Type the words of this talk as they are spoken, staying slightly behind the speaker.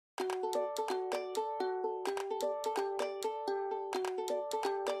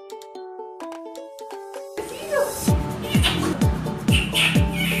Hi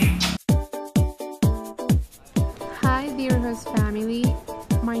dear host family,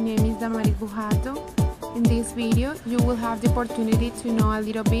 my name is Damaris. In this video, you will have the opportunity to know a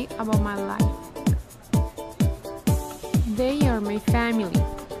little bit about my life. They are my family,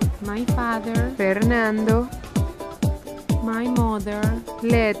 my father, Fernando, my mother,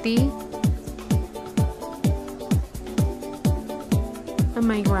 Letty, and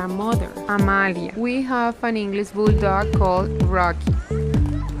my grandmother, Amalia. We have an English bulldog called Rocky.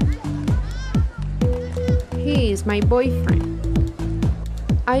 He is my boyfriend.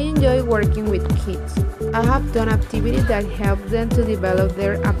 I enjoy working with kids. I have done activities that help them to develop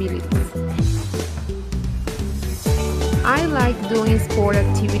their abilities. I like doing sport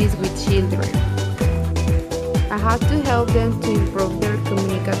activities with children. I have to help them to improve their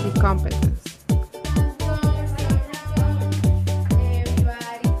communicative competence.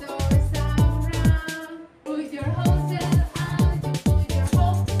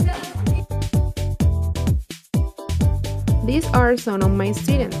 These are some of my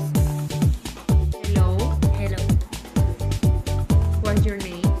students. Hello. Hello. What's your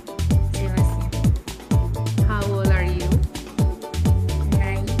name? Sebastian. How old are you?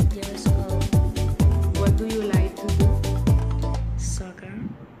 9 years old. What do you like to do? Soccer.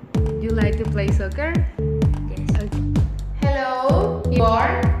 You like to play soccer? Yes. Okay. Hello. You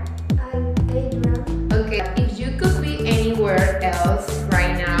are? I'm Adrian. Okay. If you could be anywhere else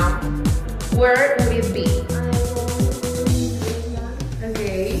right now, where would it be?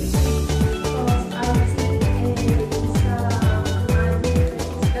 Okay.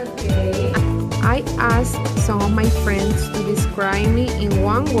 Okay. I asked some of my friends to describe me in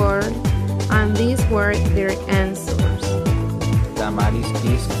one word, and these were their answers. Damaris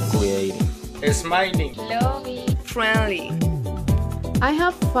is creative, smiling, Loving. Friendly. I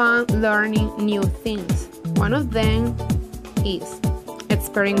have fun learning new things. One of them is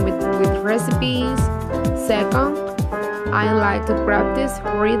experimenting with recipes. Second, I like to practice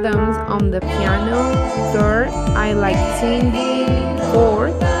rhythms on the piano. Third, I like singing.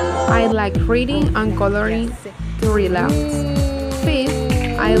 Fourth, I like reading and coloring to relax. Fifth,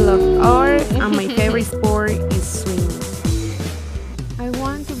 I love art and my favorite sport is swimming. I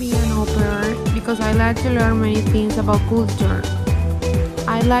want to be an au pair because I like to learn many things about culture.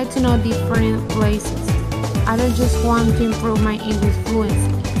 I like to know different places. I don't just want to improve my English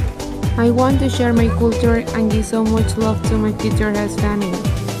fluency. I want to share my culture and give so much love to my future host family.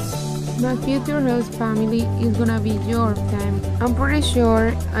 My future host family is gonna be your family. I'm pretty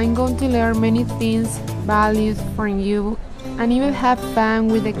sure I'm going to learn many things, values from you, and even have fun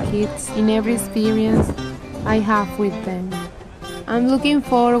with the kids in every experience I have with them. I'm looking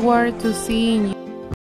forward to seeing you.